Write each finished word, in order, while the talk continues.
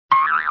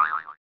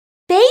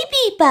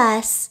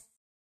BabyBus.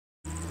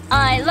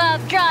 I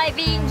love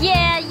driving,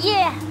 yeah,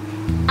 yeah.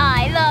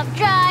 I love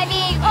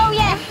driving, oh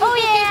yeah, oh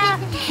yeah.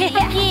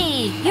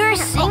 Hey, you're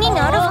singing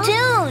out of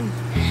tune.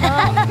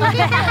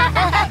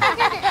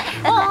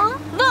 Oh,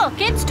 look,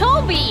 it's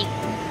Toby.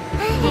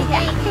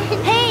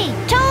 Hey,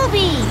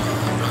 Toby.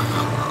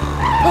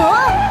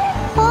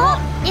 Oh,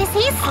 is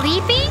he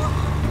sleeping?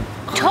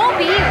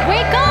 Toby,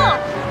 wake up.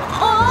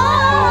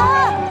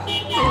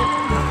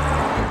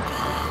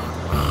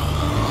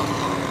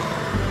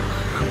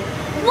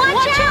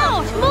 Watch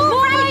out!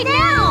 Move right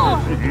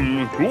now!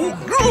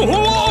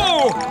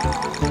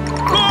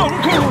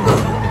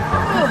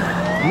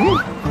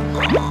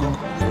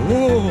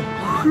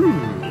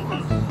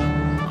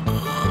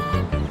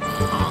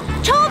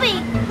 Toby,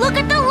 look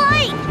at the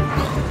light.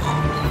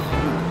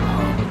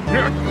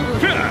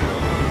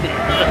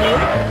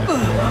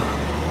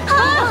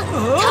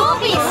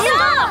 Toby,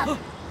 stop!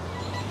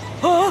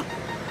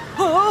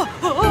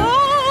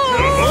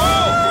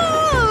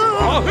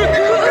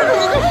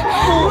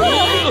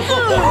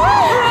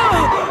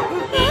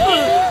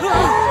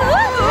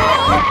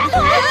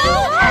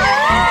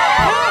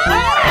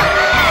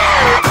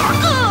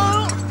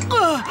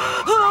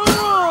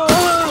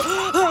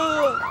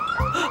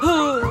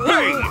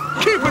 Hey,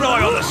 keep an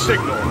eye on the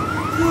signal.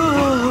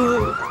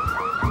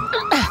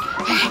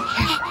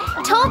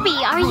 Toby,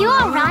 are you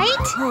all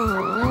right?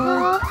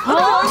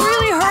 Oh, it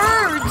really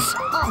hurts.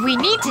 We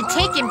need to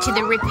take him to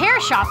the repair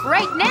shop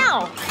right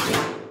now.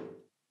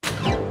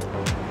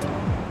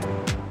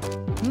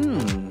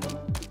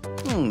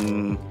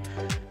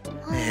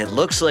 It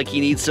looks like he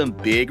needs some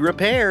big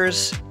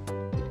repairs.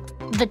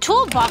 The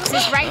toolbox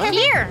is right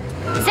here.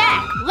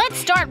 Zach, let's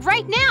start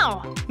right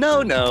now.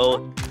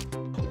 No.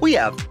 We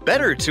have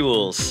better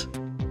tools.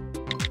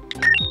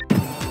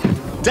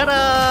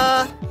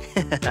 Ta-da!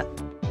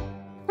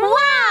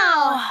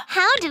 Wow!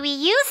 How do we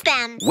use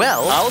them?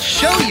 Well, I'll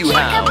show you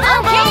how.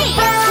 Okay.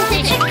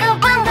 Chicka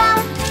boom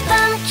boom,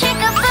 boom,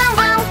 chicka boom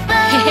boom,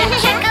 boom,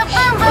 chicka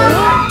boom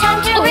boom.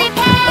 Time to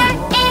repair.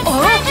 It's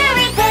time to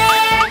repair.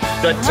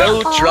 The tow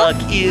truck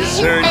is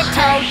hurt. The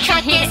tow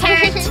truck is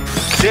hurt.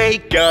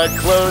 Take a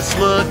close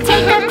look.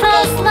 Take a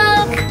close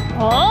look.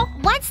 Oh?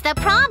 What's the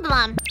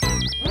problem?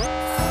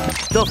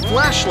 The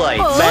flashlight.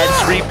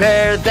 Let's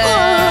repair them.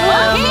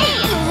 Okay.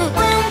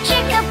 Boom,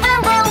 chicka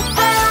boom boom,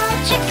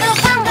 boom, chicka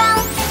boom boom,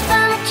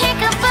 boom,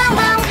 chicka boom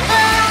boom,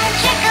 boom,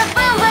 chicka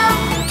boom boom.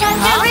 Time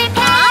to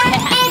repair.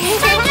 It's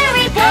time to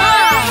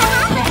repair.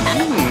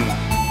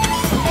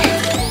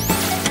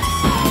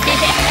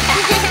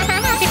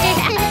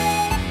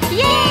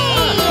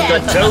 Yay! The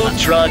tow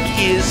truck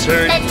is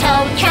hurt. The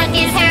tow truck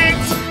is hurt.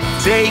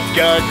 Take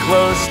a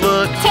close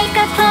look. Take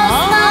a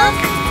close look.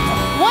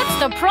 What's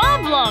the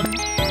problem?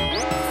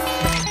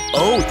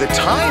 Oh, the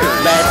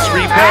tire. Let's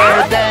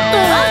repair them.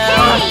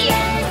 Okay.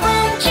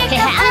 Boom, chicka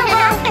boom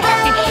boom,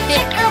 boom,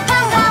 chicka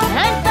boom boom,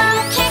 boom,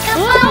 chicka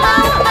boom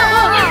boom,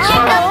 boom,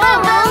 chicka boom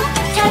boom.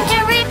 Time to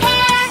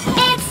repair.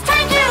 It's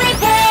time to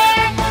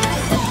repair.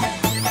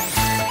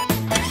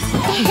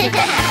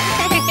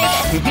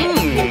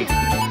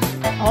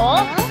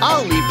 Oh?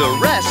 I'll leave the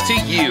rest to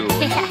you.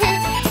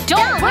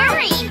 Don't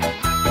worry.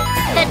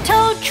 The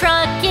tow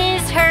truck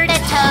is hurt. The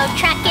tow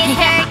truck is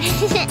hurt.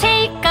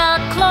 Take a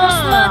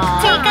close look.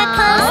 Take a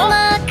close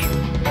look.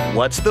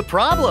 What's the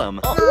problem?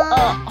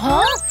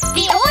 Huh?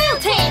 The oil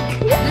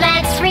tank.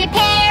 Let's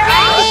repair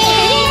it.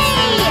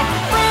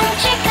 Boom,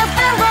 chicka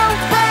boom boom,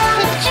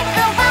 boom,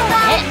 chicka boom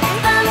boom,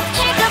 boom,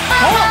 chicka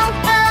boom boom,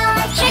 boom,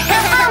 chicka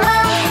boom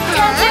boom.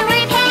 Time to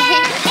repair.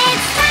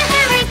 It's time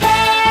to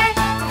repair.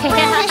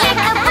 Boom,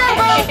 chicka boom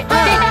boom,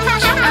 boom,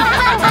 chicka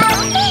boom boom,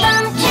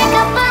 boom,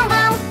 chicka boom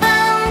boom,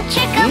 boom,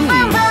 chicka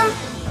boom boom.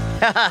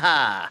 Ha ha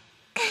ha.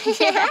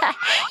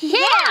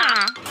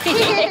 Yeah!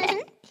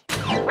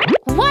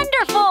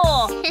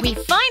 Wonderful! We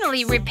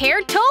finally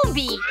repaired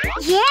Toby.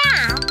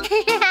 Yeah.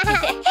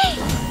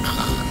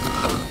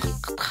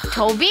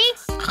 Toby?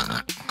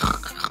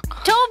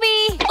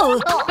 Toby!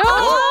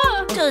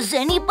 Does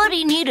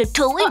anybody need a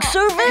towing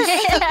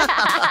service?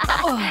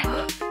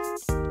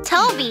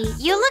 Toby,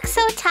 you look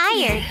so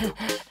tired.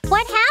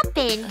 What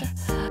happened?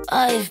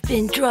 I've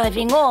been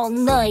driving all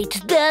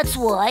night, that's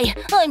why.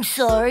 I'm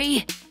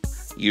sorry.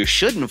 You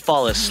shouldn't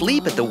fall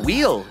asleep at the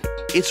wheel.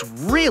 It's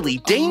really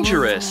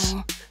dangerous.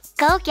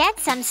 Go get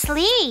some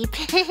sleep.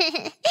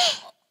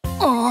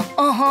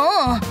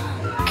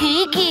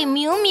 Kiki,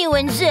 Mew Mew,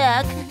 and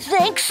Zach,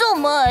 thanks so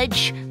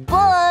much.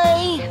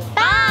 Bye.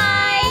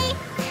 Bye!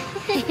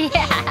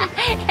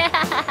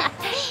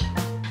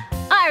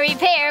 I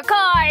repair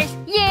cars.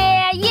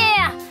 Yeah,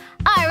 yeah!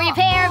 I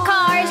repair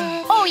cars.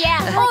 Oh,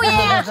 yeah, oh,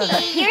 yeah!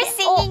 You're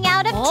singing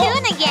out of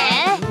tune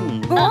again.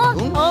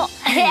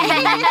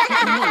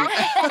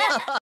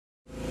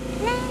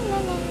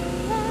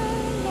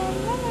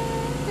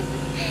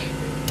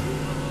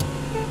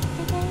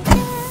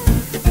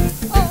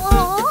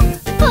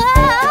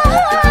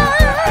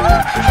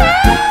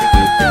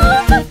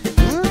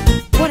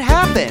 What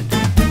happened?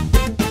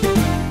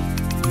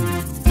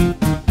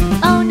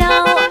 Oh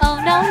no, oh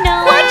no, no.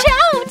 Watch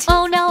out!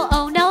 Oh no,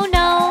 oh no,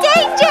 no.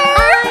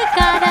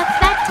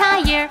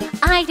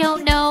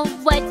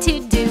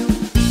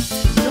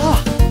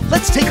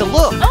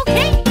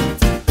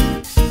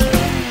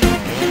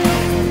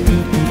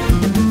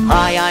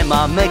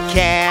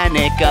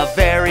 mechanic, a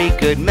very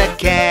good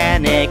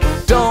mechanic.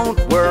 Don't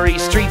worry,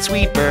 street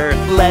sweeper,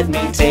 let me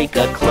take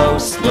a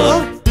close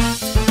look.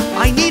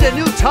 I need a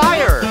new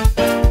tire.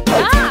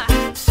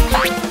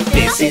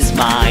 This is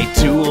my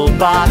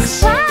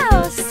toolbox.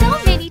 Wow, so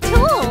many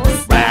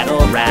tools.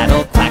 Rattle,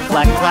 rattle, clack,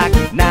 clack,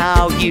 clack.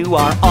 Now you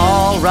are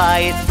all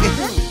right.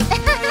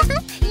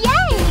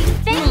 Yay,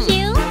 thank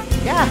you.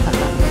 Yeah.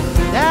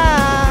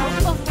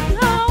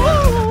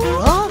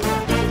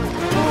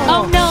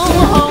 Oh no,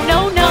 oh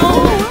no, no.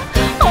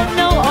 Oh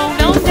no, oh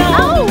no,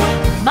 no.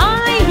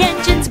 My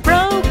engine's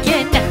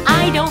broken.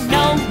 I don't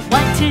know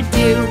what to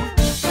do.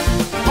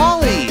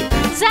 Ollie,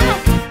 Zach,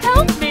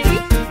 help me.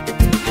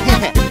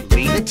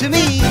 leave it to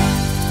me.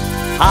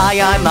 Hi,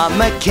 I'm a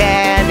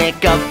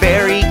mechanic, a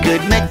very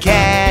good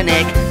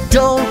mechanic.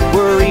 Don't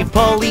worry,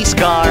 police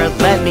car,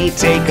 let me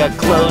take a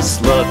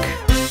close look.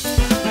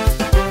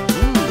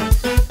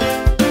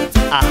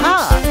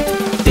 Aha!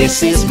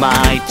 This is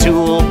my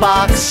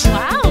toolbox.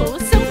 Wow,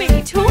 so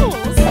many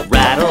tools.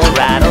 Rattle,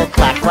 rattle,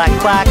 clack, clack,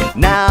 clack.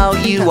 Now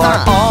you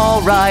are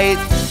all right.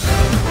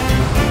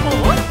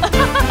 Oh,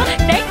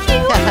 thank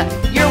you.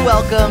 You're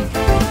welcome.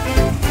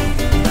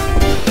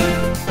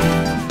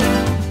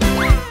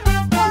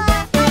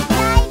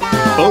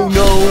 Oh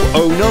no,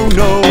 oh no,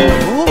 no.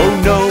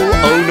 Oh no,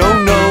 oh no,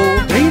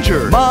 no.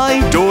 Danger.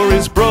 My door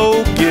is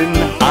broken.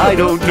 I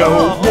don't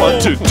know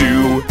what to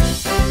do.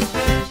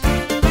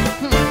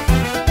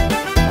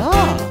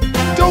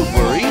 Don't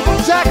worry,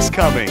 Zach's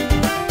coming.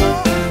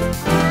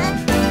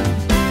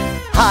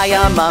 Hi,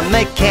 I'm a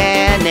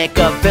mechanic,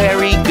 a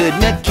very good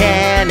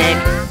mechanic.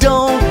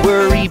 Don't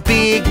worry,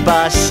 big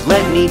bus,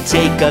 let me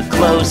take a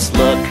close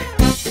look.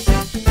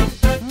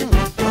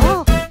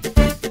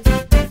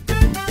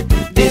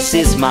 This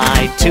is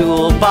my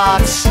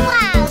toolbox.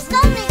 Wow,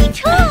 so many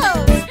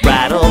tools.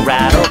 Rattle,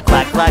 rattle,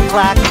 clack, clack,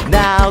 clack.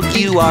 Now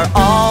you are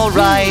all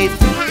right.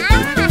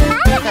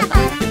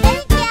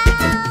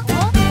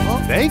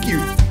 Thank you.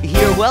 Thank you.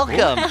 You're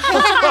welcome.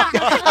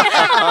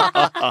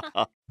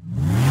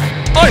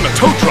 I'm a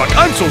tow truck.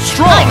 I'm so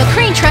strong. I'm a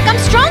crane truck. I'm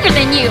stronger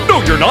than you.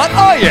 No, you're not.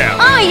 I am.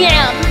 I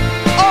am.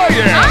 I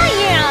am. I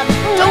am.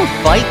 Don't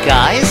fight,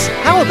 guys.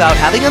 How about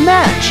having a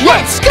match?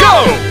 Let's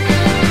go.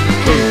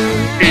 Who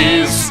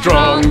is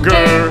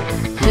stronger?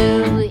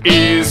 Who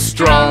is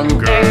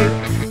stronger?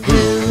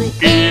 Who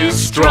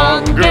is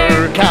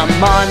stronger?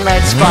 Come on,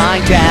 let's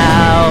find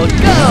out.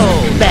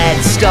 Go!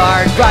 Let's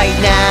start right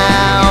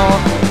now.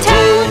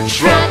 Tow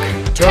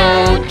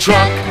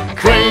truck,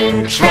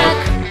 crane truck,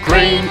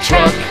 crane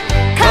truck.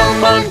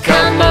 Come on,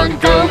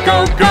 go,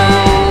 go, go.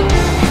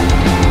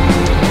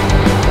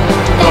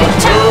 The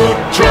tow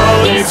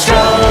truck is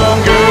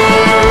stronger.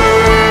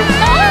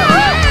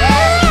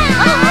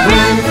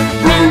 Vroom,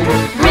 vroom,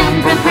 vroom,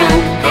 vroom,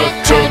 vroom. The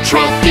tow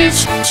truck is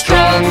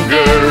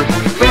stronger.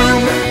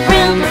 Vroom,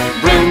 vroom,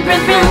 vroom,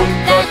 vroom, vroom.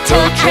 The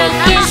tow truck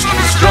is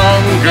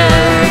stronger.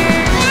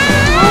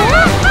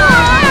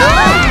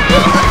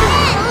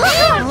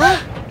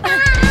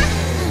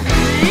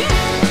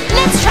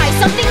 Let's try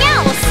something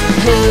else.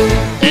 Who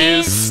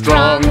is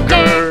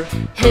stronger?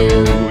 Who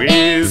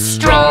is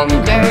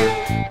stronger?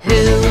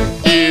 Who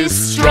is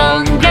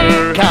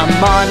stronger?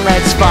 Come on,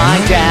 let's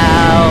find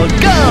out.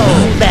 Go!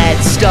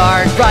 Let's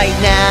start right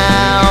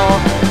now.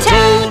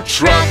 Tow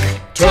truck,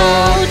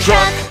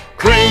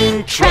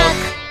 crane truck,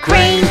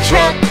 crane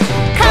truck.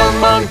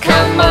 Come on,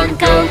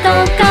 go,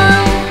 go, go.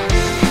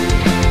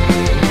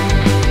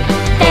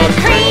 The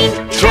crane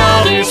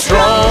truck is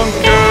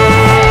stronger.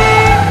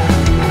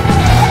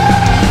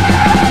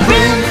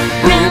 Vroom,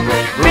 vroom,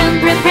 vroom,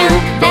 vroom,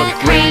 vroom. The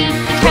crane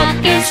truck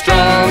is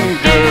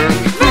stronger.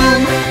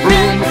 Vroom,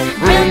 vroom,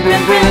 vroom,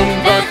 vroom, vroom.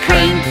 The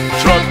crane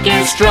truck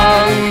is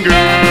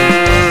stronger.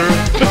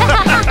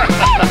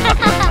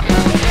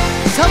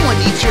 Someone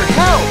needs your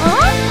help.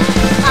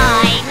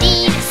 I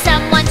need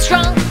someone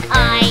strong.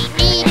 I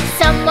need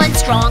someone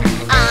strong.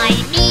 I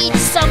need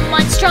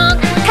someone strong.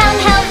 Come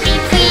help me,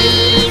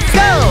 please.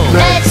 Go!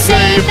 Let's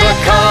save the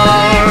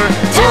car.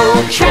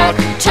 Tow truck,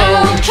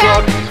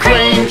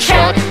 crane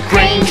truck,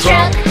 crane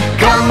truck.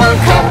 Come on,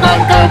 go,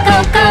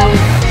 go, go.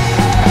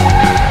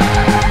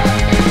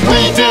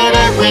 We did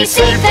it, we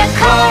saved the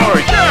car.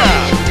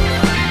 Yeah!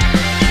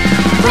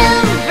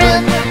 Vroom,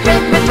 vroom,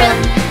 vroom, vroom, vroom.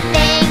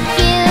 Thank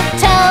you,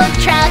 tow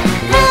truck.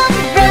 Vroom,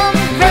 vroom,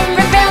 vroom,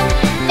 vroom, vroom.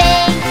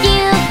 Thank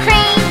you,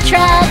 crane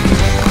truck.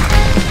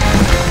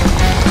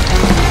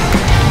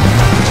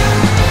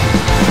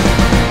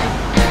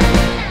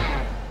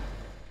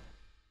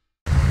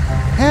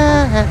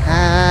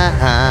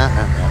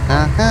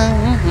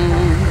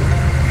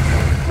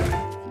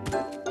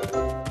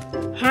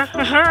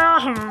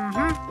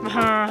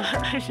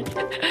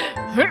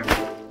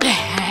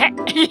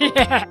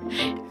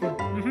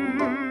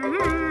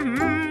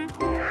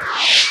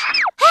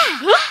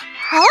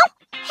 Huh?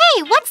 Hey,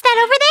 what's that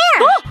over there?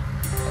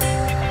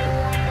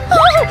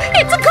 Oh,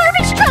 it's a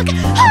garbage truck.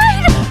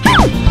 Hide!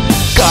 Help!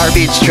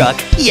 Garbage truck,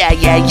 yeah,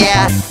 yeah,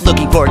 yeah.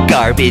 Looking for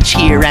garbage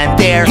here and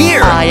there.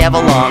 Here! I have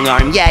a long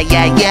arm, yeah,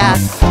 yeah, yeah.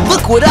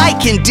 Look what I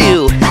can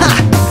do!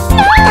 Ha!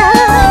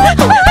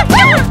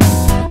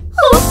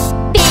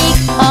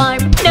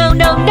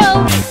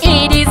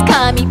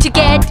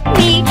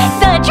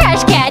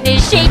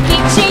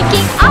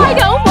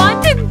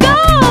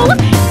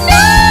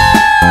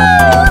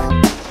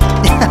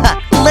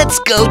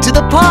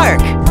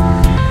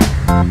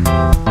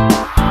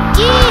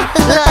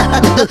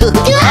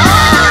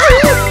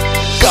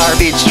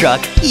 Garbage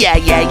truck, yeah,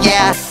 yeah,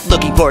 yeah.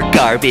 Looking for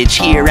garbage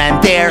here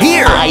and there.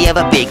 Here! I have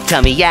a big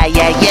tummy, yeah,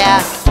 yeah,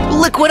 yeah.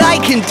 Look what I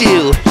can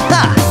do,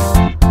 ha!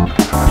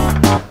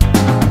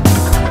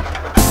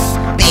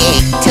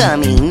 Big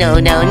tummy, no,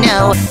 no,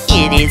 no.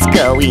 It is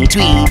going to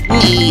eat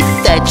me.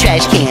 The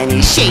trash can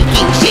is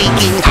shaking,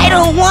 shaking. I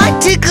don't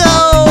want to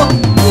go!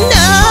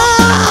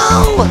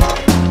 No!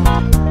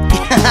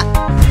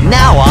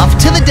 Now off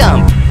to the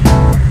dump.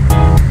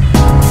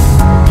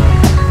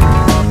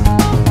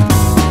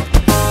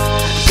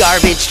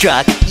 Garbage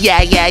truck,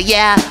 yeah, yeah,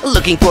 yeah.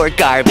 Looking for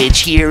garbage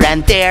here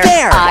and there.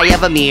 There! I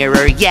have a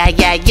mirror, yeah,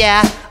 yeah,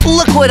 yeah.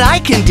 Look what I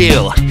can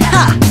do,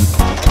 ha!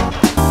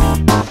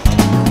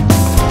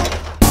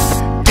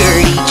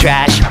 Dirty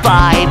trash,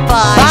 bye,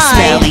 bye. Bye.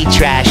 Smelly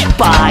trash,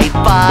 bye,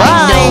 bye.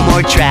 Bye. No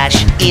more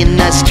trash in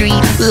the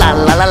street, la,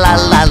 la, la, la,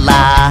 la,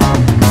 la.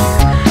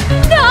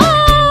 No!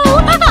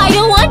 I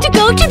don't want to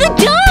go to the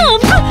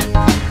dump!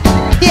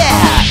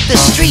 Yeah, the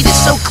street is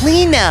so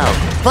clean now.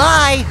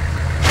 Bye.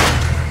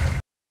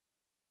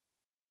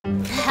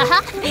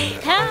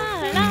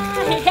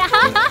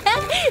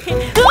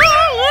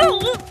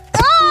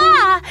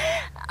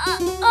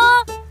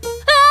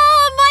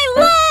 My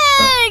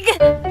leg!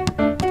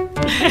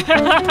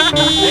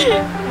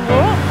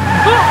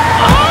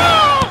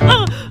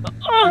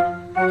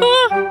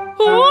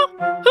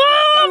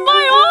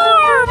 My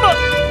arm!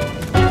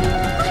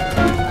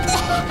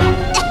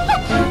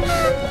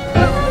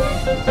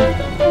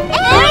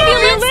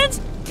 Ambulance!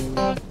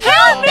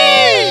 Help me!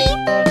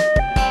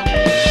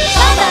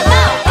 Go, go,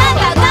 go, go,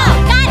 go, go.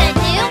 Got a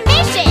new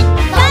mission.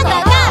 Go, go,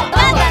 go,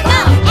 go, go, go.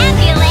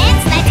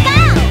 Ambulance, let's go.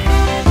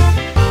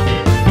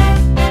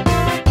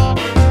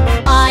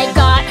 I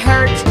got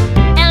hurt.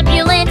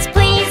 Ambulance,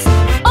 please.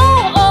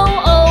 Oh, oh,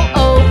 oh,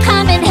 oh,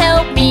 come and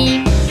help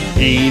me.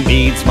 He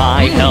needs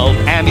my help.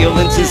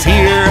 Ambulance is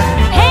here.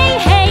 Hey,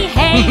 hey,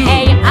 hey,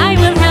 hey, I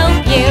will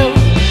help you.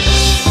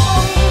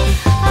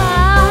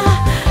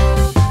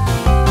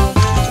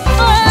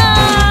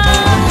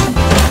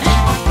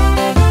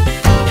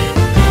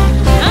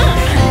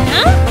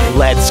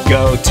 Let's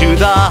go to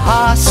the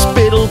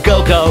hospital.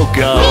 Go, go,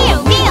 go.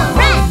 Wheel, wheel,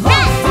 run,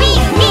 run.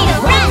 Wheel,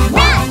 wheel, run,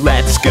 run.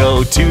 Let's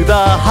go to the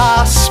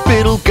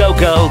hospital. Go,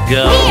 go,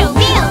 go. Wheel,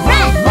 wheel,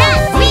 run,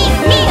 run. Wheel,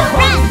 wheel,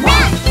 run,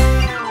 run.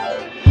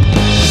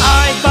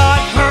 I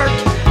got hurt.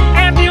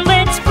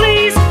 Ambulance,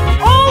 please.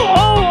 Oh,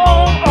 oh,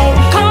 oh, oh,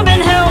 come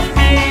and help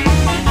me.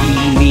 He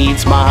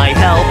needs my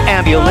help.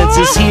 Ambulance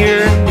is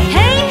here.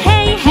 Hey,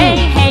 hey, hey,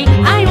 hey,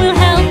 I will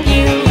help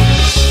you.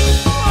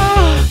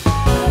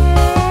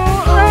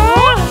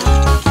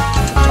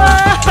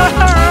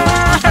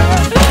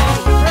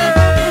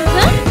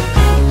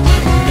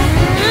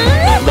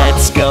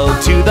 Let's go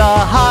to the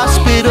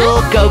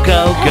hospital. Go,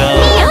 go, go.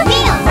 Wheel,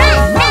 wheel,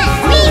 run, run.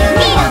 Wheel,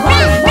 wheel,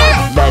 run,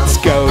 run. Let's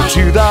go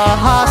to the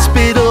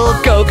hospital.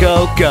 Go,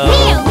 go, go.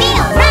 Wheel,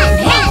 wheel,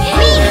 run, run.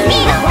 Wheel,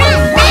 wheel, run,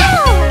 run.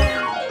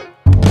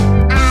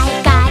 I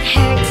got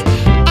hurt.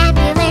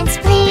 Ambulance,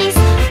 please.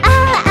 Oh,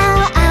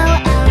 oh, oh, oh.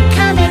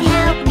 Come and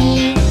help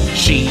me.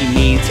 She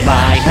needs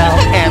my help.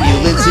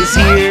 Ambulance is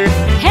here.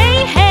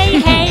 Hey, hey,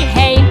 hey,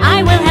 hey,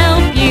 I will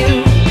help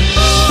you.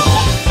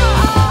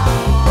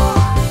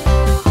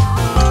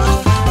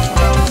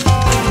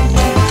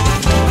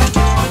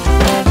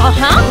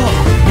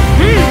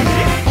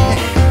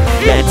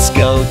 Let's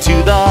go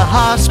to the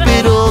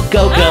hospital.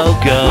 Go, go,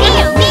 go.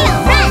 Wheel, wheel,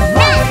 run,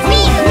 run.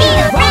 Wheel,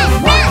 wheel, run,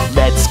 run.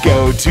 Let's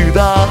go to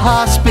the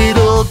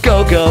hospital.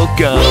 Go, go,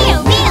 go.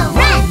 Wheel, wheel,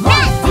 run,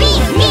 run.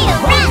 Wheel, wheel,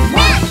 run,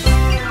 run.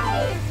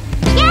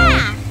 Yeah.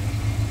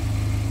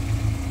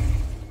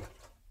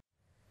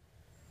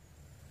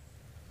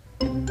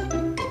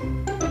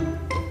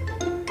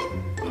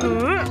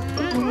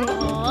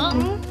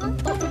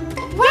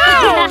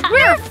 Wow,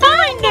 we're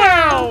fine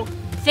now!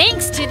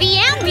 Thanks to the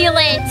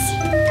ambulance!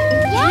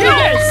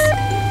 Yes!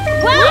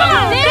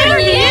 Wow, there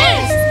he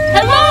is!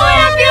 Hello,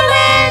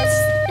 ambulance!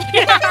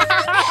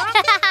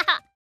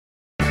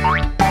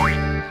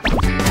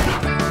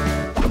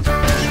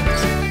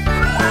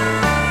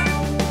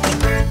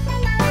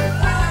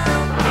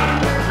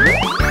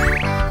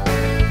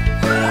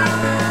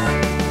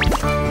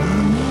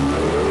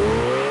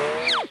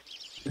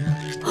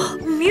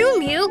 Mew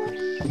Mew,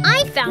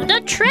 I found a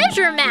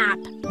treasure map!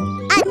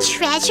 A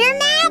treasure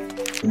map?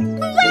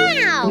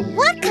 Wow!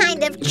 What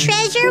kind of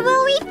treasure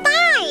will we find?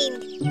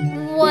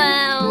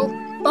 Well,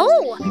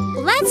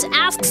 let's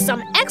ask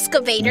some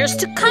excavators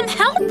to come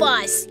help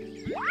us.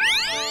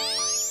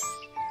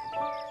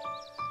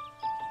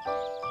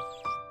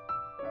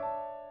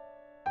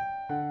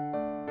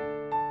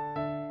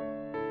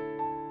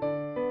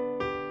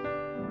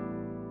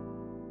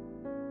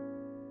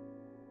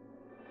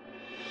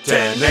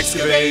 Ten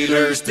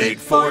excavators dig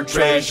for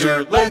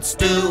treasure. Let's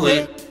do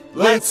it.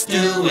 Let's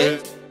do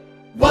it.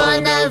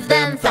 One of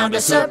them found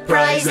a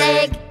surprise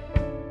egg.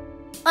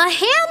 A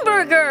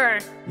hamburger!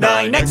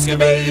 9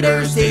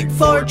 excavators dig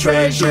for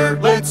treasure.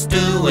 Let's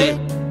do it.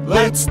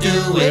 Let's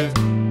do it.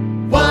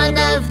 One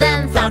of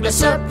them found a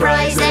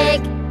surprise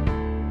egg.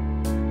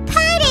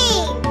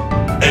 Party!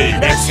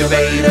 8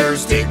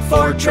 excavators dig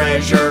for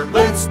treasure.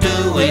 Let's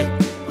do it,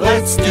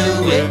 let's do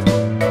it.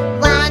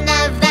 One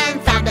of them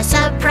found a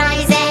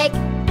surprise egg.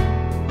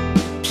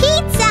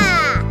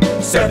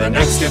 Pizza! 7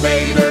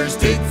 excavators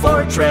dig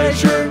for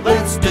treasure.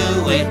 Let's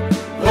do it,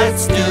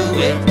 let's do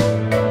it.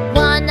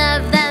 One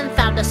of them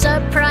found a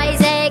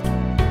surprise egg.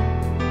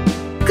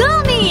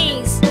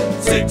 Gummies!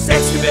 6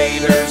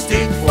 excavators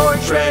dig for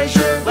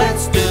treasure.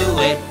 Let's do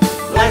it,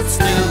 let's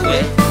do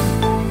it.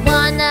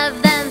 One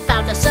of them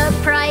found a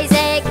surprise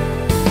egg.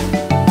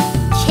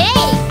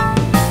 Cake!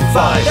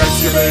 5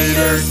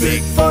 excavators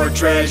dig for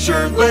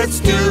treasure. Let's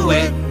do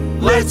it,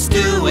 let's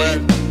do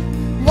it.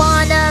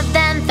 One of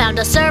them found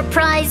a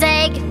surprise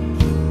egg.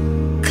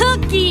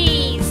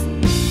 Cookies!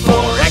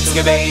 4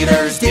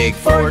 excavators dig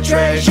for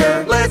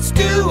treasure. Let's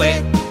do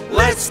it,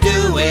 let's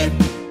do it.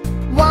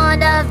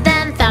 One of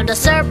them found a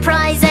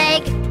surprise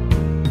egg.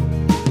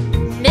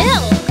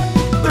 Milk!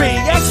 3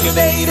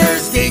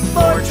 excavators dig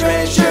for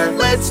treasure.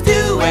 Let's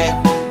do it,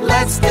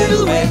 let's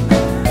do it.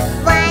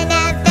 One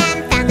of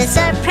them found a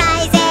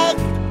surprise egg.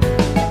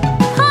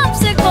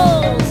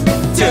 Popsicles!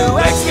 2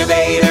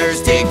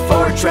 excavators dig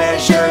for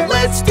treasure.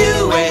 Let's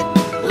do it,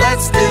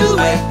 let's do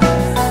it.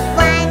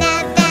 One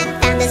of them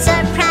found a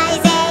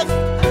surprise egg.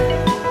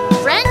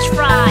 French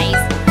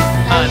fries!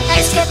 An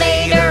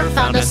excavator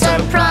found a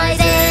surprise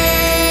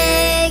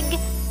egg!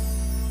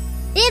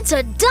 It's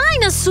a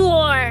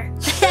dinosaur!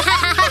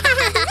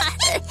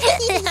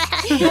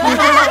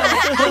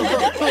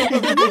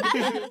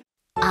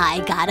 I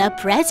got a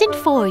present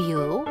for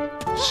you.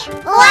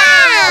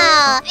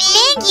 Wow!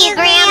 Thank you,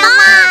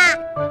 Grandma!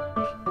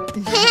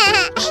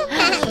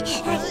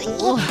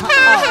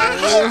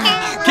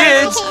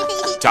 Kids,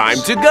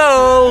 time to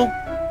go!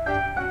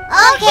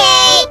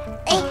 Okay!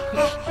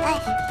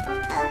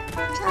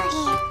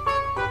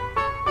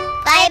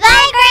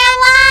 Bye-bye,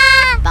 Grandma!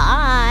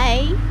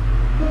 Bye.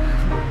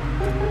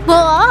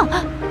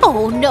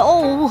 Oh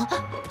no!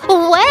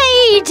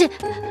 Wait!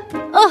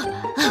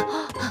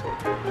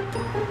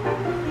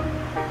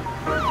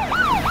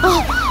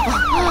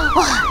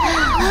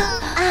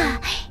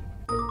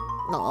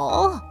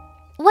 Oh,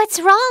 what's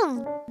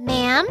wrong,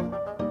 ma'am?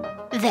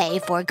 They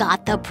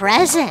forgot the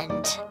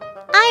present.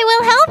 I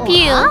will help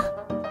you.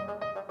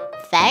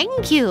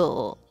 Thank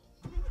you.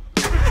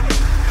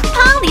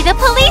 Polly, the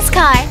police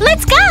car.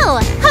 Let's go.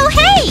 Oh,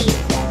 hey!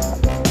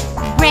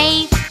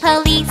 Brave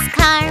police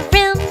car,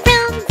 vroom,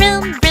 vroom,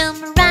 vroom,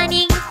 vroom,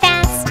 running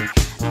fast,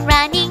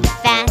 running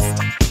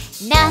fast.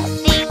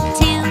 Nothing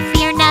to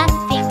fear,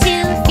 nothing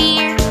to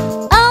fear.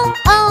 Oh,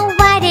 oh,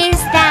 what is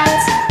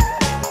that?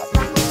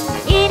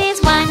 It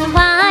is one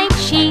white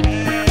sheep.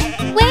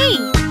 Wait,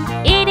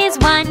 it is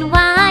one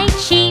white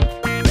sheep.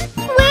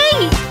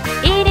 Wait,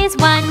 it is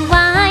one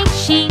white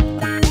sheep.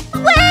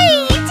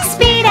 Wait,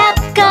 speed up,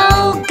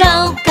 go,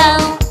 go,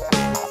 go.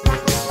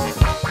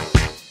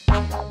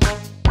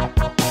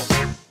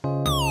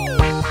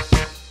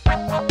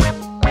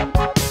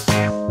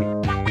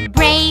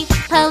 Brave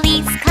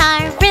police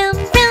car, vroom,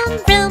 vroom,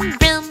 vroom,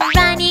 vroom,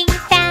 running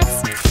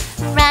fast,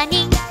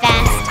 running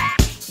fast.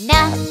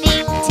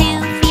 Nothing to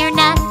fear,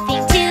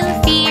 nothing to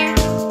fear.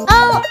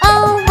 Oh,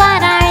 oh,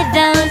 what are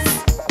those?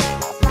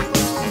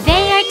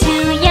 They are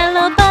 2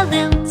 yellow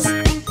balloons.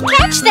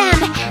 Catch them!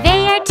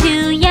 They are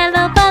 2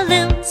 yellow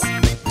balloons.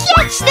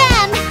 Catch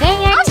them! They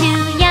are 2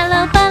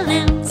 yellow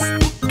balloons.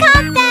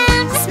 Caught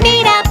them!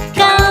 Speed up,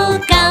 go,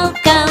 go,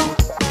 go.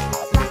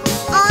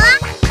 Aw,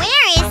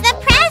 where is the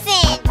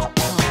present?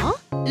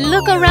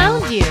 Look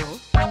around you.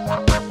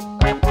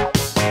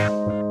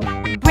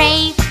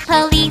 Brave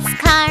police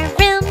car,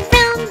 vroom,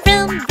 vroom,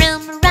 vroom,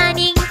 vroom,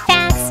 running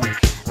fast,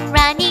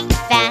 running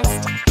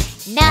fast.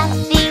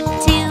 Nothing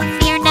to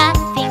fear,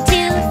 nothing to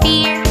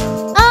fear.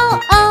 Oh,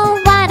 oh,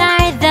 what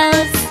are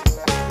those?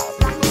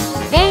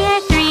 They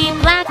are 3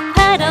 black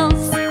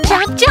puddles.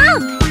 Jump,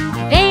 jump!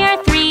 They are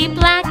 3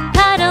 black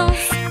puddles.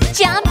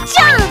 Jump,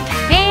 jump!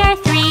 They are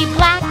 3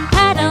 black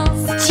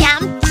puddles.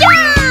 Jump,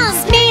 jump!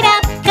 Speed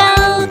up, go,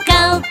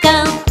 go, go.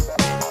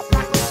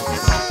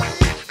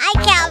 I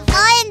can't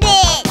find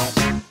it.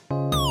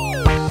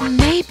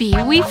 Maybe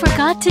we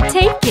forgot to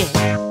take it.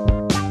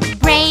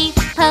 Brave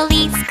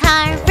police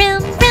car,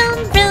 vroom, vroom,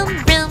 vroom,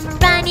 vroom,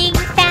 running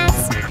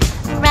fast,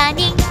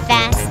 running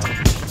fast.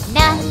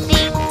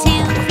 Nothing to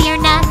fear,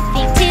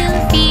 nothing to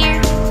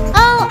fear.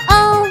 Oh,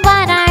 oh,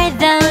 what are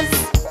those?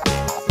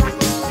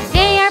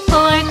 They are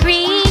 4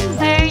 green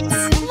birds.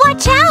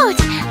 Watch out!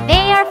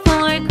 They are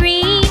 4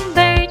 green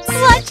birds.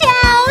 Watch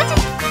out!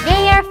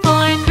 They are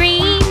 4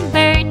 green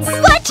birds.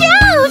 Watch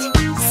out!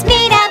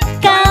 Speed up,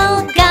 go,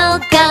 go,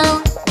 go.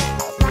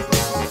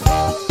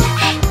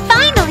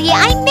 Finally,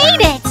 I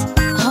made it!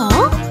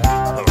 Huh?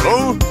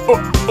 Oh,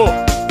 oh, oh.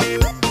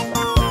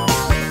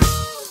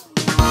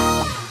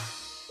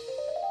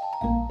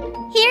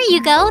 Here you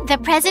go, the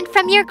present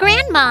from your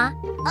grandma.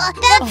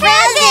 The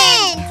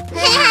present!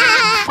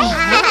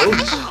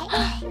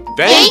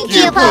 Thank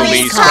you,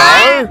 police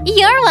car!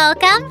 You're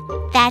welcome.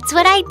 That's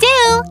what I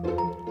do.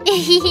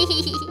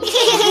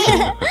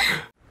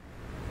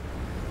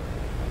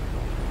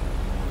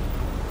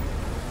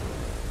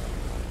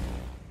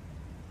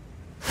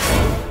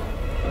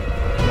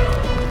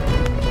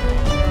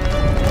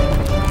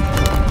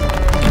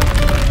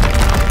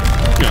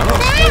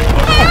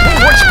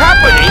 What's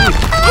happening?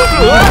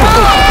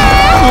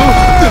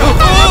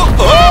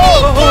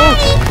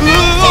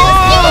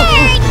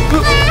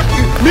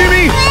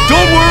 Mimi,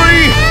 don't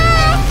worry!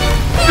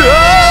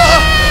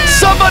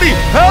 Somebody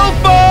help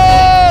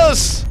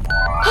us!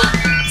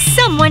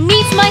 Someone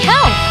needs my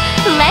help.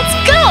 Let's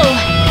go!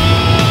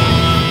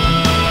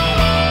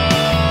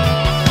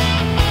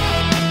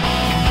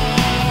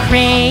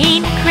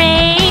 Crane,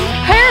 crane,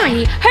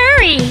 hurry,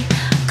 hurry!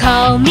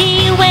 Call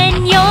me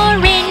when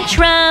you're in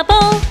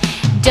trouble.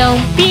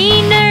 Don't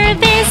be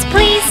nervous,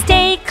 please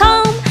stay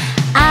calm.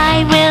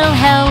 I will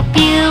help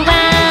you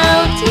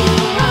out.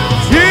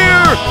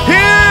 Here!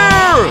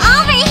 Here!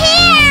 Over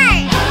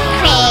here!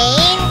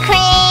 Crane,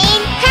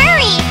 crane,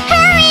 hurry,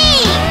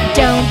 hurry!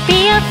 Don't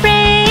be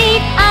afraid,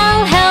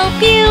 I'll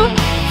help you.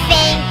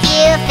 Thank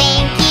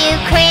you,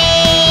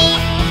 Crane.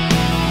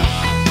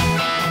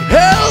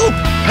 Help!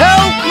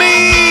 Help me!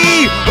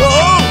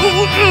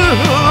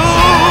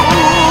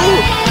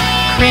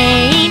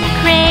 Crane,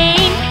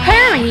 crane,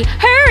 hurry,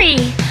 hurry!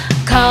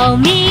 Call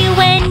me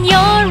when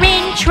you're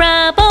in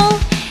trouble.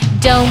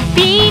 Don't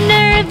be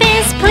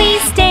nervous,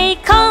 please stay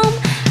calm.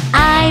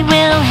 I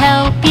will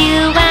help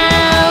you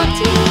out.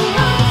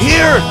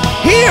 Here!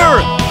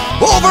 Here!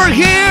 Over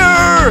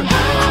here!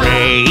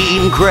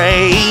 Crane,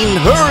 crane,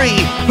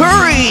 hurry!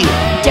 Hurry!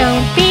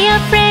 Don't be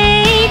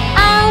afraid,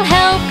 I'll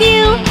help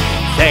you.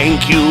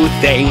 Thank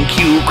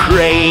you,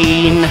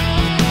 Crane.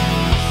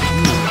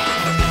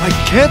 I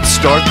can't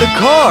start the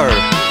car.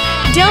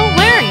 Don't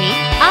worry,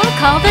 I'll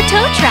call the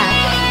tow truck.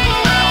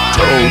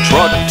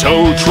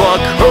 Tow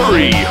truck,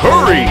 hurry,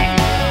 hurry!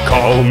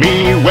 Call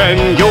me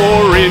when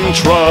you're in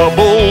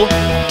trouble.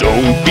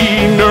 Don't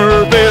be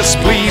nervous,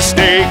 please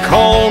stay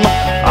calm.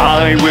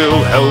 I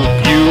will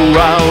help you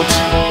out.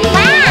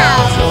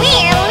 Wow,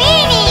 we're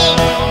winning!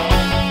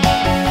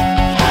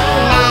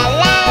 La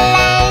la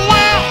la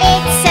la,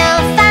 it's so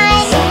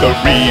fun! The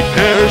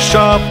repair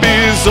shop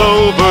is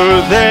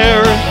over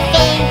there.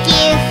 Thank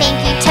you,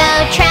 tow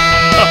truck!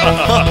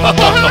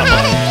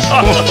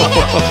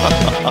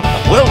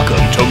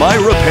 Welcome to my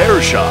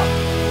repair shop.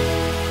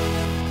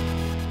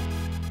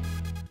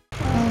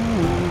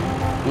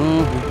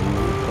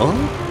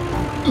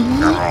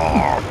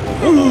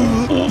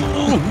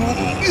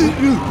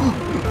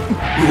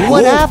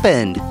 What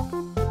happened?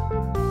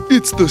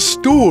 It's the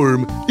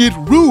storm. It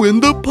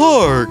ruined the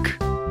park.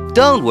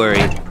 Don't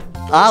worry.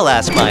 I'll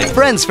ask my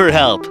friends for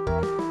help.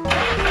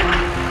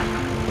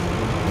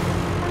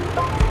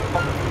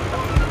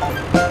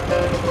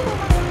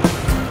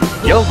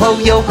 Yo ho,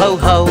 yo ho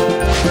ho.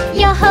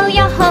 Yo ho,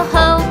 yo ho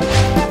ho.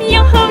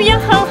 Yo ho, yo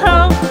ho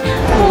ho.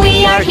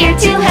 We are here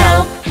to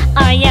help.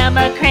 I am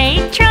a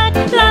crane truck.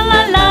 La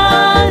la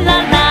la la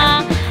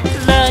la.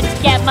 Look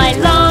at my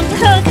long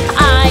hook.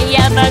 I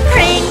am a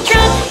crane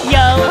truck.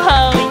 Yo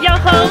ho,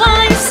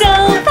 I'm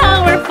so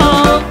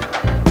powerful.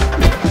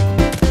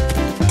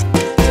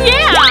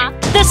 Yeah,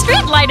 the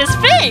street light is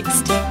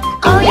fixed.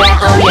 Oh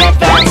yeah,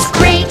 that's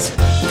great!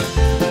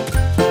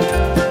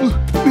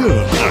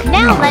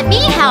 Now let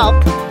me help.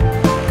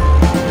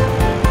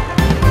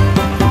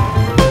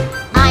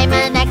 I'm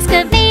an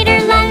excavator,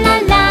 la la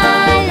la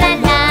la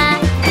la.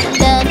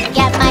 Look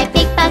at my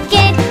big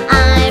bucket.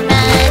 I'm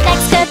an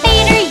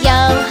excavator, yo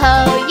ho,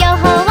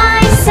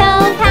 I'm so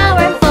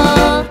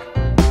powerful.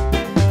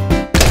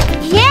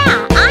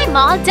 Yeah, I'm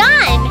all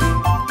done.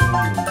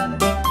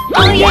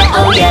 Oh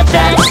yeah,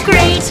 that's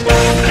great.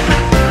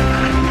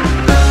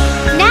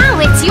 Now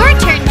it's your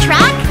turn,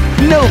 truck.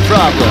 No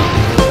problem.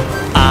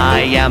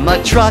 I am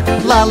a truck,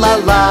 la la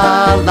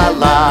la la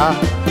la.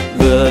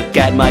 Look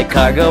at my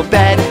cargo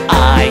bed.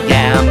 I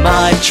am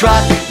a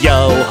truck,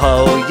 yo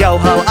ho,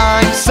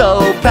 I'm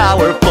so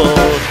powerful.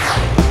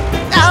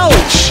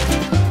 Ouch!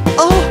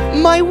 Oh,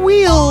 my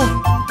wheel!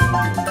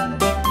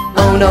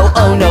 Oh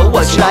no,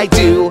 what should I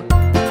do?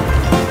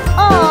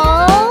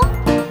 Oh,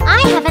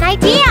 I have an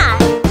idea.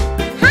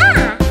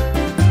 Huh?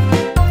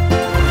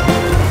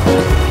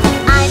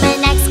 I'm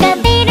an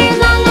excavator,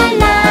 la la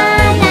la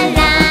la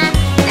la.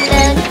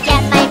 Look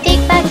at my big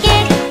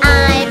bucket.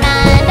 I'm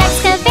an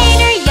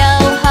excavator, yo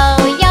ho,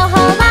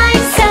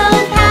 I'm so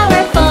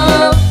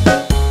powerful.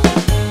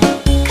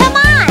 Come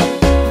on,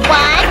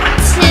 1,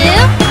 2,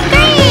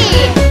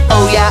 3.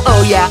 Oh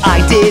yeah, I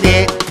did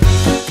it.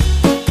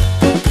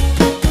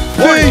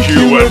 Thank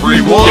you,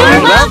 everyone.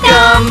 You're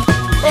welcome.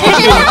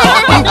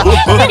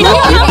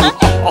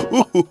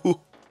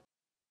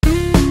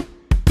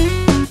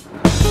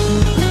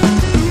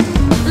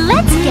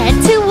 Let's get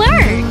to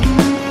work.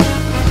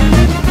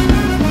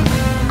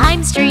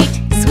 I'm street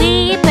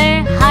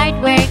sweeper,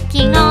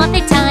 hardworking all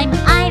the time.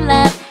 I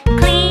love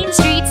clean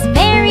streets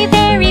very,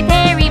 very,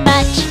 very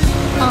much.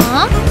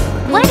 Aw,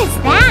 what is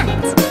that?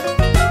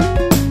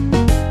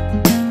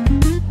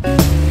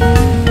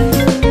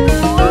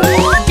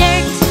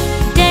 Dirt,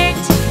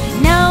 dirt,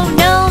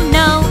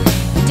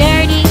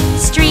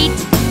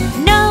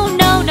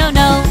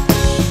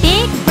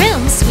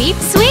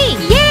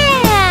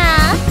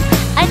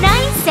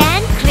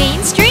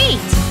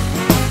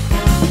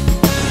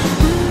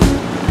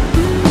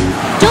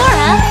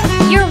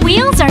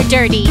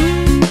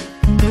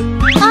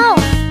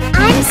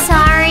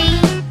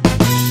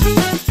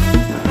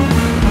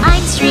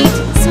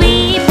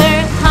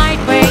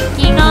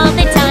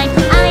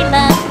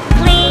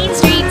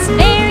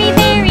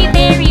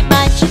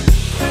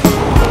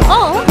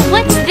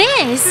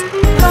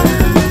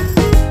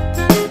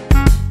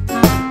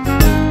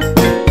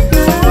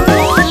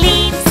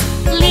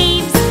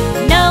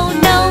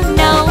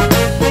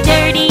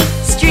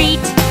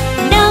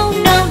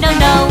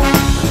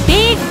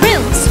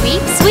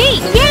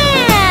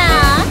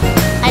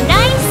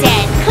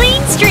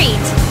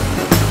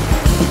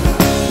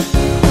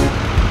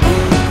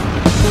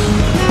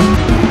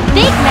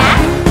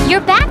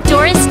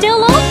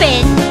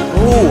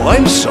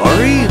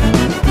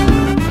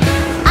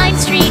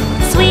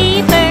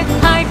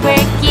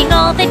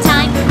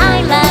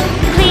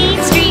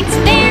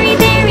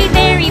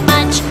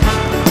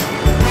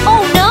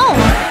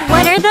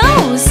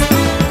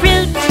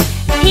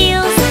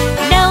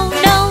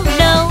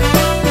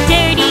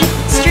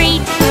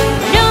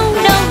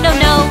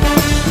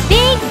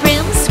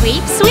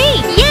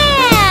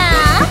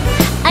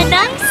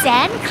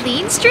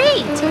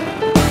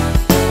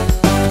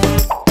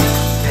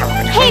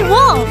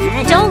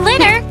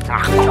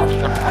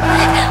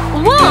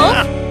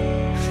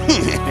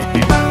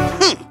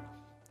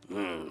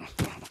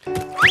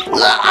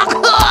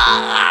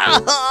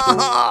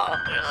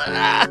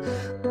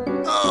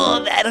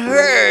 Oh, that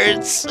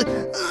hurts.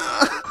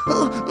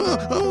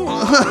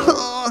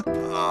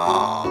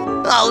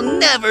 I'll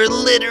never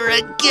litter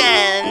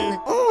again.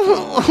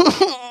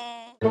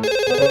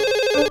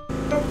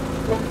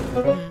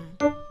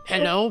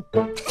 Hello?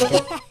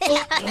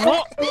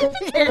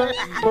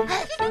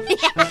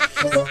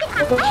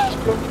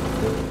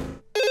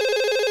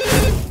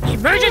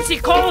 Emergency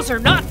calls are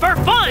not for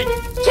fun!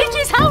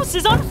 Kiki's house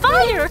is on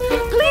fire!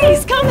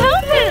 Please come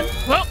help him!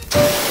 Well,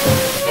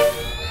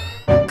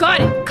 got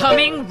it!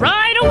 Coming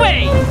right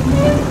away!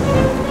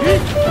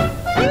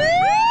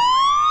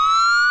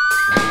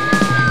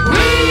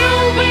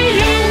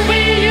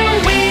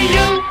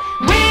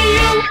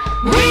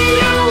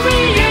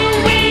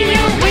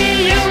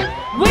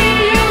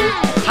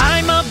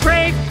 I'm a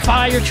brave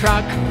fire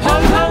truck.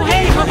 Ho ho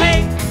hey ho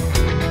hey!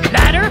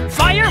 Ladder,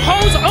 fire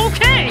hose,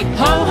 okay!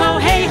 Ho ho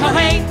hey ho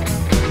hey!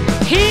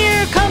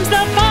 Here comes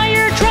the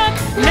fire truck.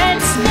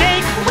 Let's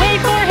make way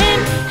for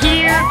him.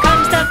 Here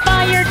comes the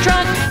fire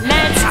truck.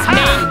 Let's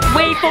make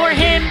way for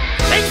him.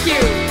 Thank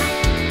you.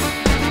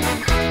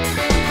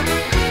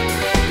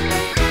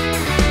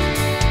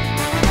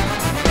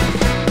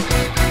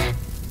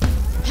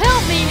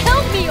 Help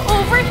me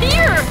over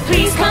here!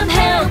 Please come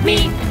help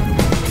me.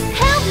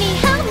 Help me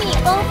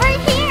over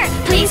here.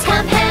 Please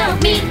come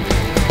help me.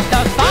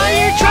 The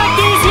fire truck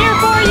is here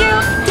for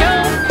you.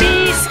 Don't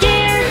be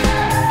scared.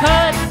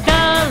 Put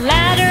the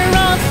ladder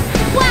up.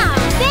 Wow,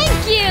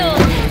 thank you.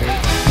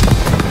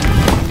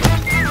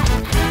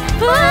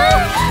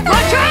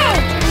 Watch out!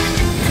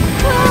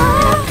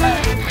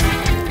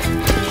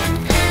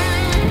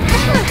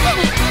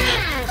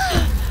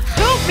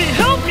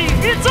 Help me,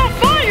 it's on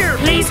fire!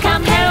 Please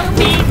come help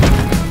me.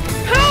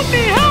 Help me,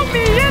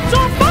 it's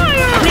on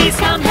fire! Please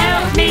come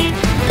help me.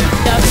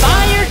 The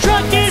fire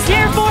truck is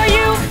here for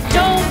you.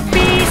 Don't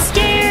be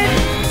scared.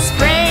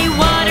 Spray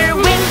water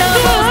with the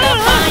hose. The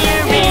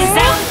fire is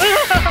out.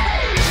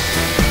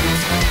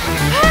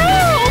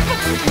 Help!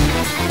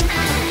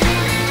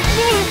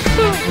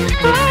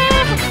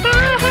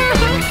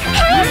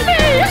 Help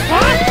me!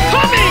 I'm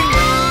coming!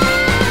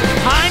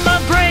 I'm a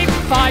brave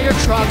fire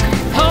truck.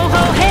 Ho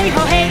ho hey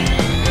ho hey!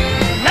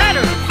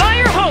 Ladder,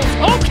 fire hose,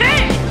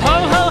 okay!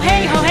 Ho ho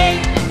hey ho hey!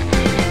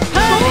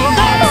 Putting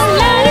the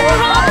ladder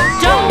up,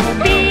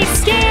 don't be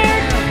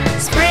scared.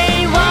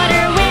 Spray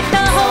water with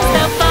the hose,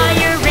 the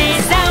fire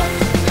is out.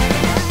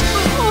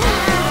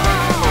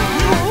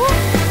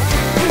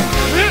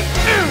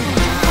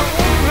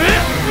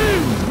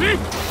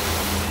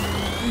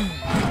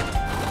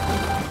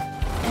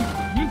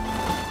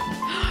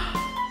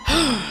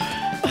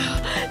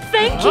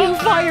 Thank you,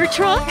 fire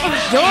truck!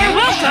 You're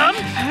welcome.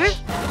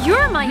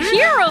 You're my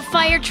hero,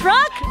 fire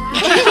truck!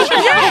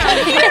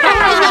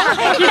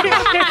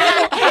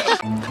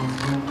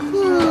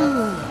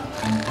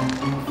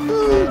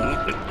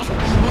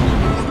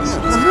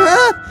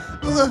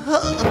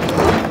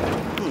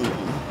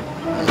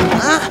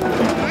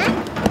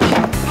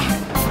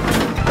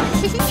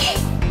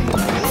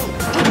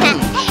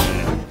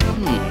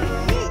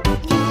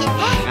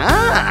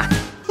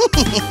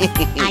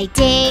 I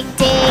dig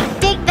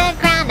the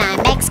ground, I'm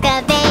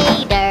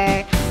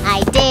excavator.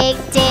 I dig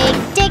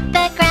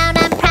the ground,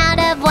 I'm proud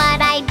of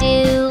what I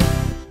do.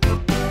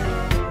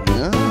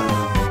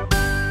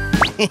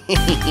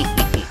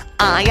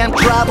 I am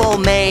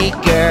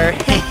troublemaker.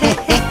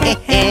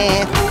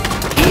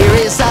 Here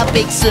is a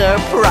big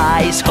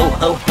surprise. Ho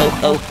ho ho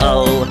ho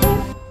ho.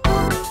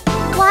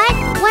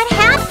 What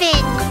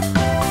happened?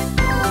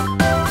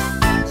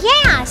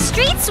 Yeah,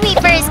 street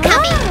sweeper is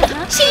coming.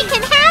 She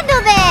can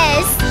handle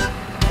this.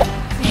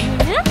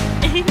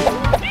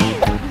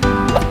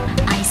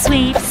 I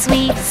sweep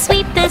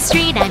the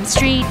street. I'm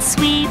street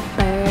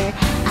sweeper.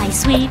 I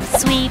sweep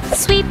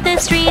the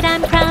street.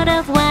 I'm proud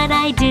of what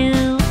I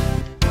do.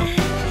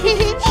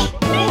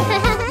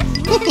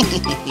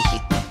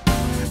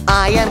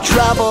 I am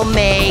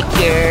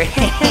troublemaker.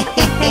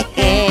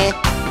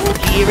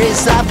 Here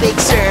is a big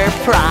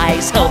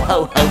surprise. Ho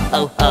ho ho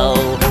ho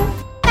ho.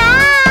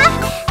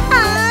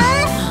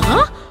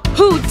 Huh?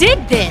 Who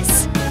did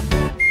this?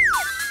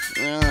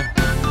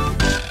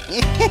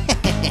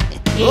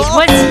 It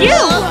was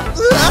you!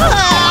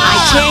 I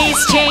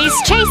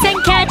chase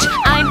and catch.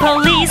 I'm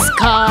police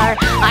car.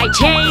 I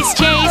chase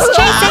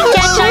and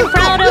catch. I'm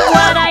proud of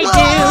what I do.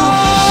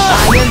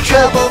 I am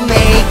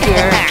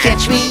troublemaker.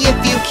 Catch me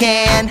if you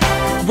can.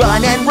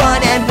 Run and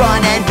run and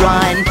run and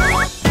run.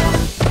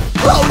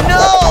 Oh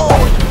no!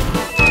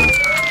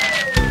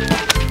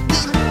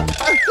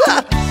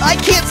 I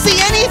can't see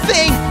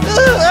anything!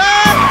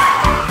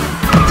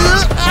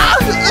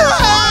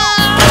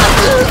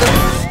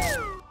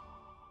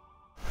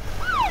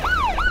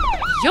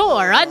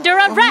 You're under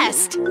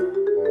arrest.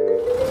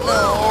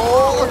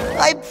 No,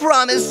 I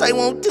promise I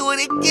won't do it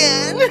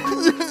again.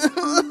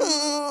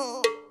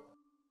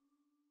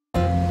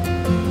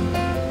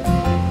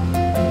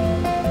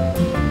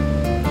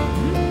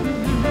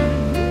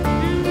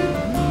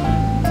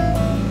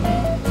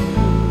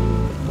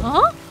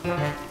 Huh?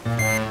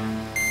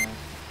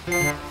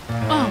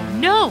 Oh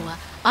no,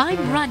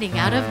 I'm running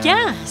out of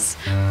gas.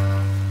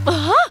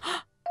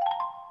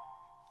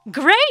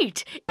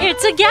 Great!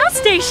 It's a gas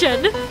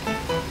station!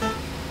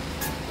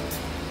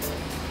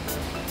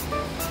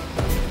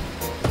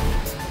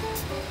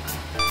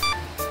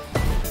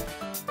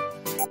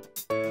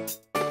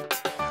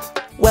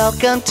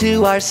 Welcome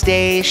to our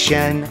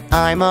station.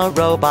 I'm a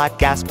robot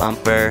gas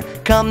pumper.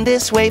 Come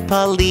this way,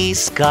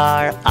 police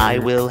car. I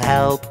will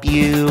help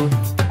you.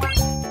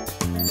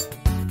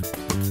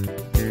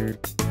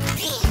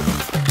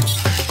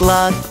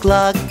 Glug,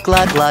 glug,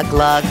 glug, glug,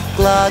 glug,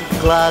 glug,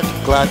 glug,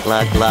 glug,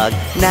 glug, glug.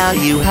 Now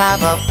you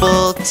have a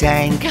full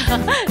tank.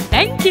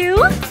 Thank you!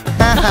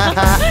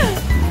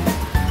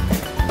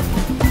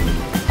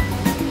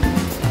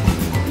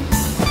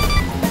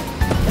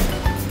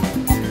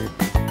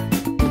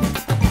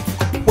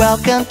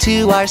 Welcome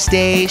to our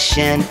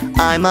station.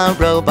 I'm a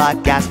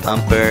robot gas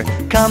pumper.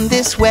 Come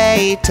this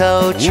way,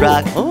 tow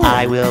truck.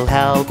 I will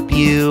help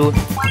you.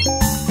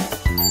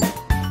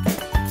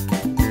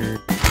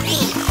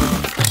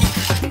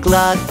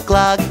 Glug,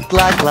 glug,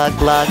 glug, glug,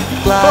 glug,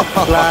 glug,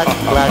 glug,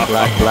 glug,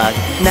 glug, glug.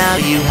 Now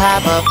you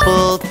have a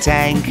full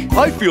tank.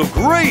 I feel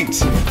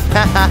great!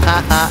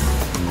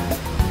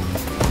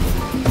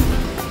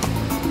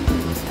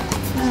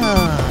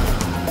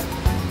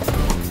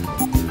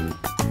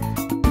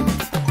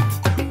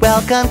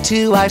 Welcome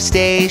to our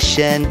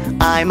station.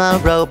 I'm a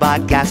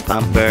robot gas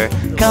pumper.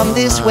 Come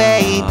this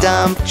way,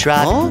 dump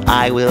truck.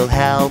 I will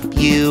help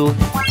you.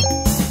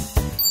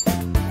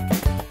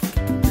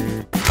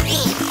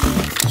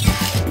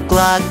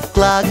 Glug,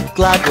 glug,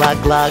 glug,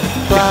 glug, glug,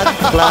 glug,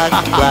 glug,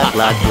 glug,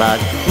 glug, glug.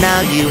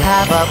 Now you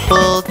have a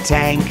full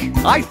tank.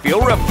 I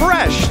feel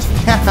refreshed!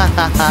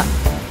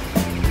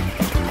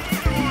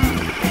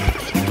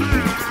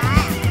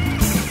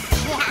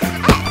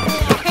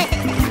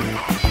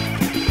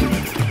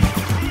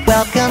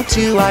 Welcome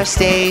to our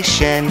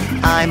station.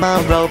 I'm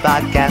a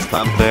robot gas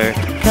pumper.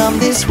 Come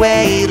this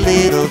way,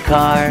 little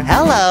car.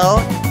 Hello.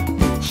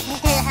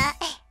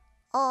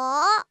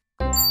 Oh.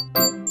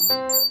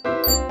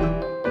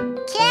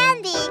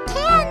 Candy,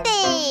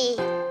 candy.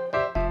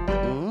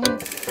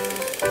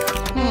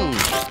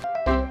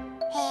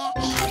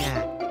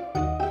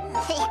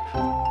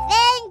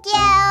 Thank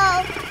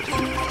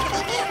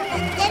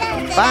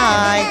you.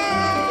 Bye.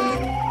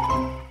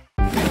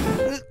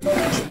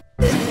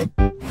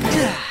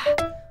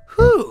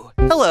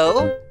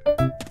 Hello.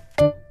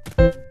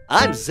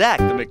 I'm Zach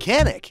the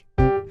mechanic.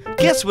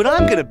 Guess what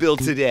I'm gonna build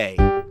today?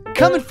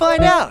 Come and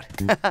find out.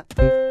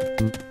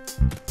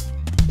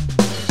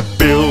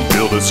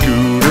 Build a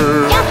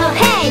scooter. Yo-ho,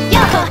 hey,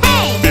 yo-ho,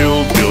 hey.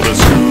 Build a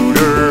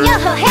scooter.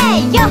 Yo-ho,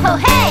 hey, yo-ho,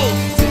 hey.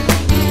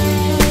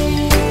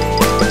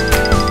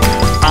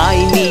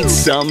 I need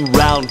some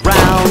round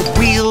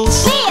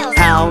wheels. Wheels.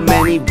 How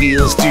many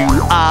wheels do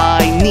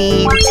I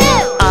need? 2.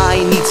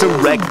 I need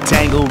some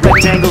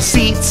rectangle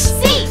seats.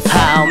 Seats.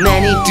 How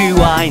many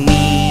do I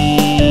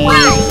need? 1,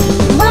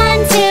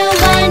 2,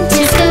 1,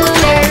 2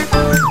 scooter.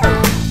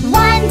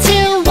 1,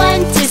 2,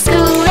 1, 2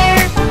 scooter.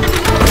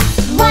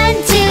 1,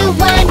 2,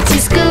 1, 2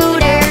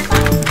 scooter.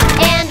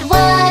 And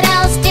what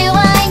else do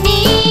I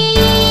need?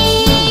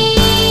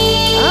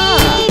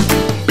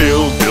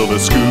 Build a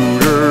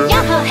scooter.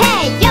 Yo-ho,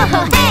 hey,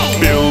 yo-ho, hey.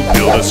 Build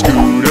a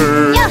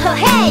scooter. Yo-ho,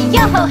 hey,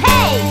 yo-ho,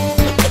 hey.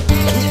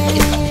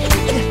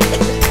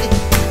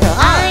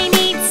 I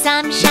need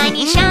some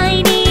shiny,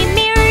 shiny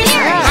mirrors.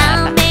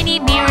 How many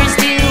mirrors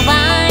do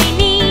I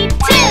need? 2.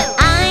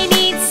 I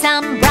need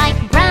some bright,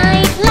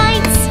 bright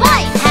lights.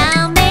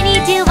 How many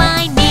do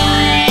I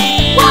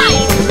need?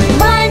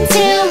 1,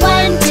 2,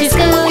 1, 2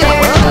 scooter.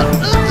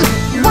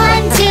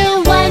 1,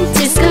 2, 1,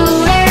 2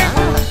 scooter.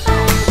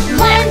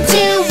 1,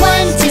 2,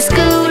 1, 2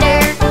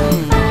 scooter.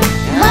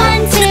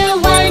 1,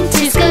 2, 1,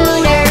 2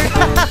 scooter.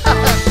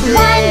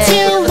 1,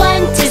 2,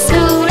 1, 2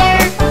 scooter.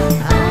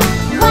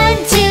 1,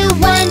 2,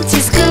 1,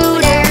 2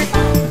 scooter.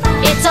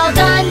 It's all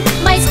done,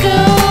 my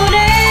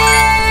scooter.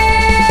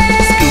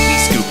 Scoopy,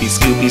 scoopy,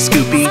 scoopy,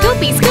 scoopy.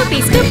 Scoopy, scoopy,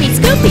 scoopy,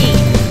 scoopy!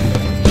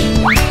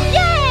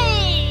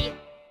 Yay!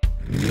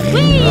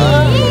 Whee!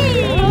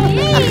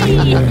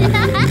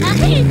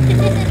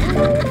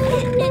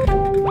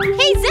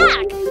 Hey,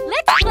 Zach!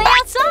 Let's play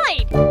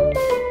outside!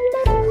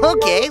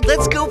 Okay,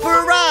 let's go for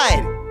a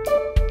ride.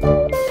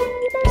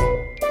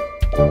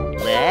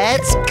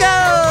 Let's go!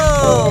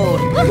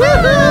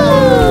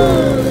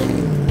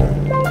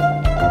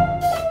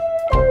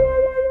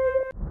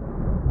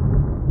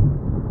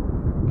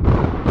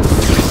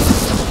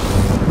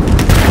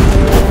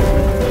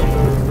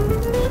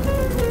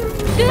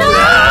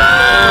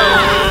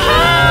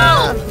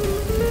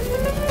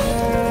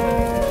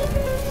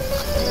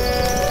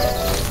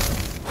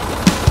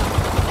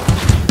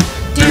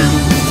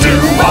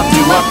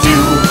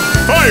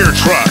 Fire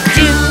truck.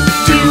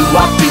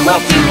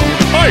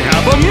 I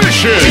have a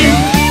mission.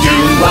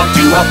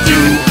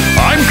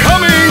 I'm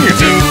coming.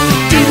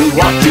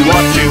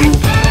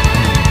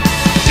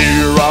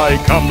 Here I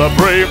come, the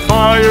brave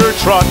fire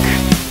truck.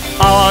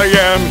 I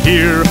am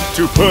here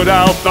to put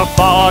out the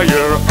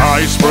fire.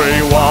 I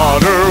spray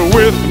water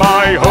with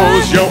my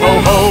hose. Yo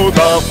ho ho,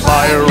 the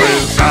fire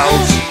is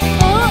out.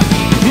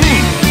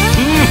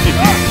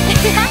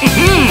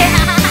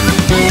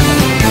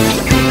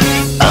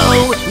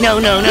 Oh, no,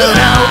 no, no,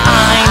 no,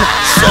 I'm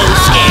so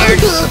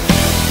scared.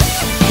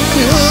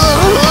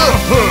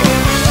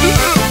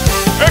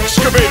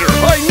 Excavator,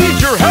 I need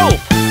your help.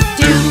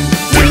 Do.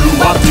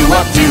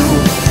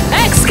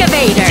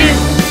 Excavator!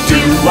 Do.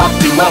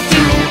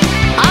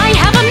 I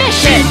have a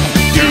mission!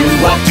 Do.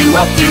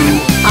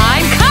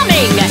 I'm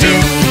coming! Do.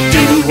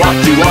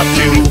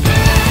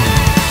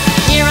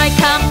 Here I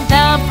come,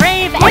 the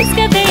brave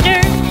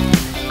excavator.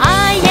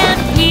 I am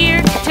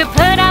here to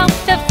put out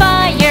the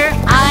fire.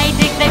 I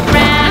dig the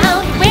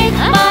ground with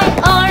my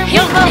arm.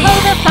 Yo ho ho,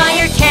 the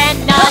fire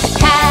cannot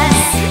pass.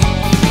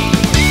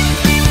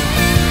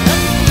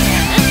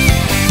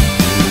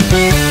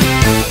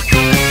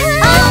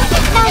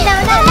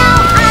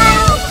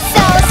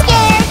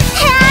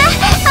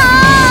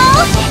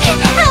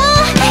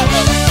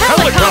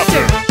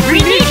 Helicopter, we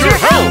need your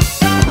help.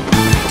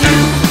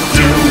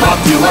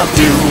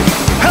 Do.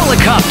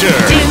 Helicopter.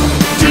 Do.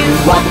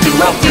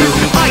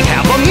 I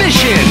have a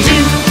mission. Do.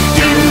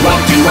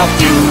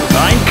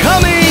 I'm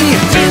coming.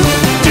 Do.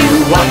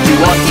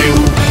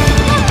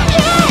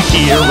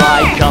 Here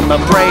I come, the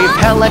brave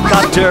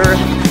helicopter.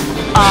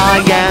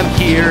 I am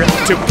here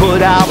to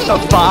put out the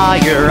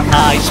fire.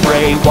 I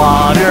spray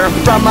water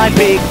from my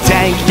big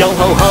tank. Yo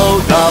ho ho,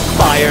 the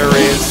fire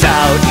is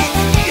out.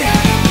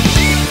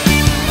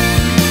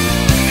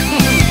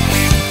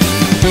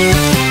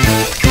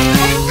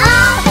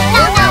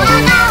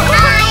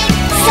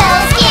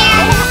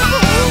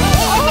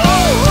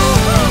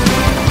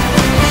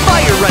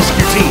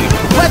 Rescue team,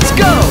 let's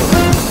go!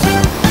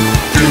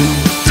 Do.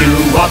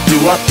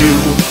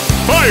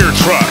 Fire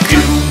truck.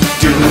 Do.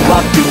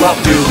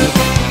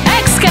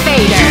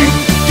 Excavator!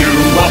 Do.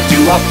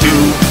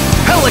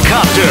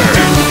 Helicopter.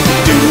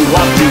 Do.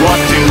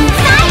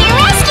 Fire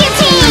rescue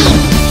team!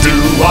 Do.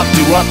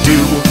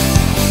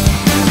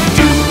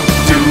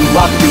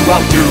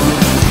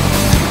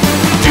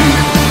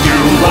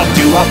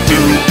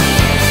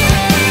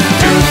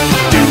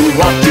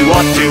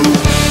 Do.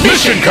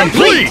 Mission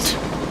complete.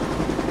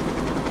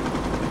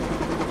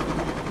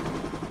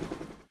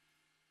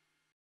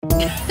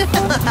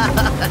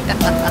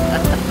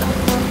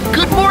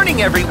 Good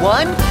morning,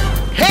 everyone!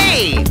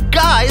 Hey,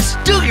 guys,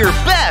 do your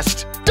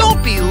best!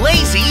 Don't be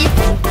lazy!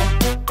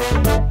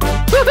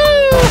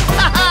 Woohoo!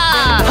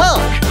 Ha-ha!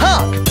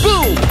 Honk,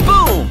 boom,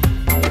 boom!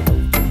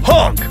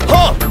 Honk,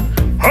 honk,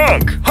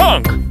 honk,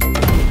 honk.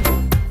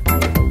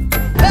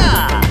 Ha!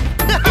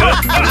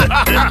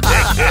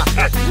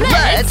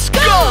 Let's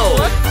go!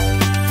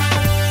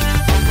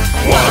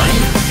 1,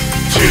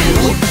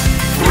 2,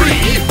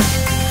 3,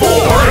 4,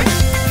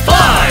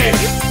 5.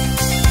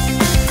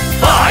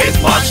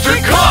 5 monster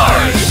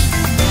cars!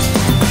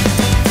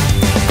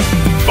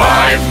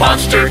 5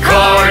 monster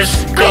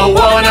cars go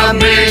on a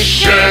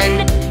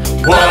mission.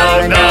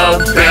 One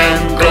of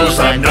them goes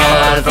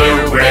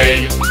another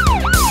way.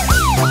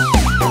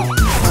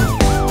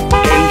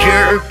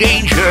 Danger,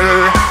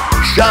 danger!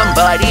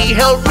 Somebody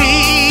help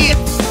me!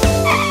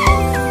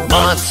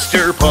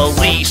 Monster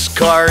police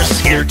cars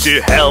here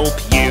to help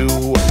you.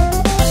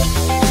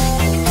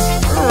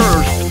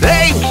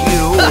 Thank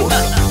you!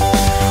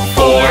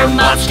 4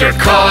 monster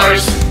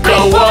cars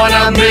go on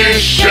a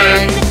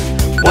mission.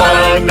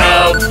 One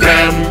of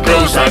them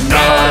goes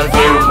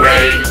another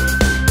way.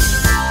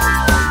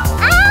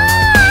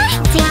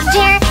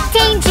 Danger,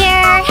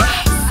 danger!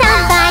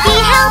 Somebody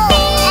help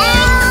me!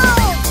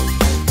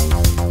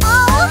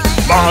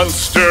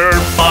 Monster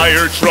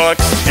fire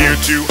trucks here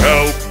to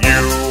help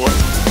you.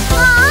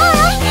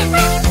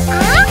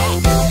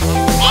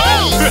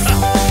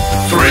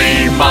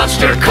 3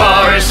 monster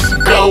cars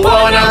go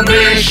on a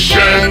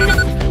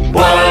mission.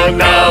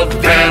 One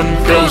of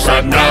them goes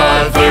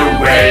another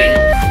way.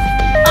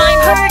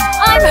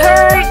 I'm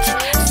hurt!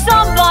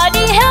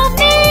 Somebody help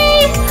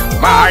me!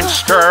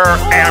 Monster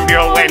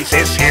ambulance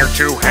is here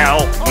to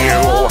help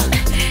you.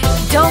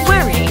 Don't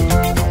worry.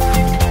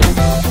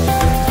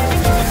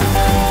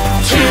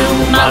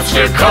 2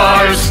 monster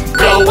cars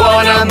go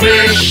on a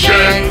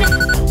mission.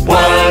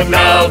 One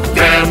of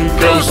them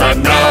goes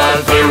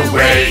another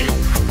way.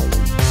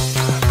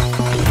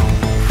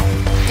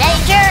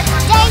 Danger,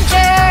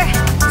 danger!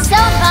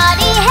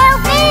 Somebody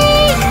help me!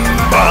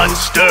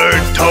 Monster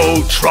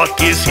tow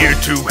truck is here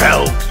to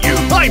help you.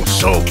 I'm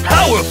so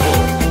powerful!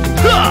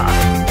 Ha!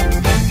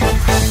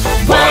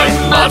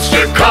 1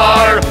 monster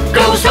car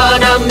goes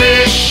on a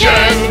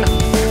mission,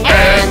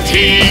 and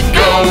he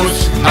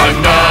goes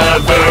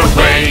another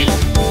way.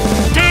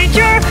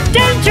 Danger!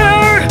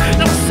 Danger!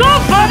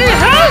 Somebody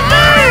help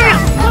me!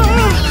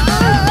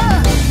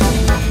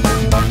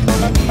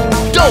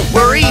 Don't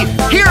worry,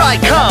 here I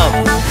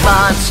come!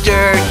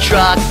 Monster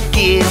truck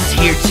is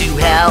here to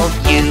help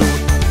you.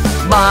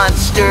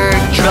 Monster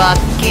truck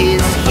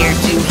is here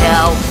to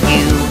help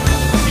you.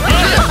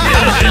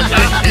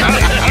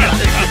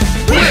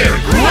 We're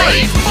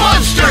great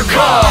monster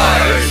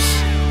cars!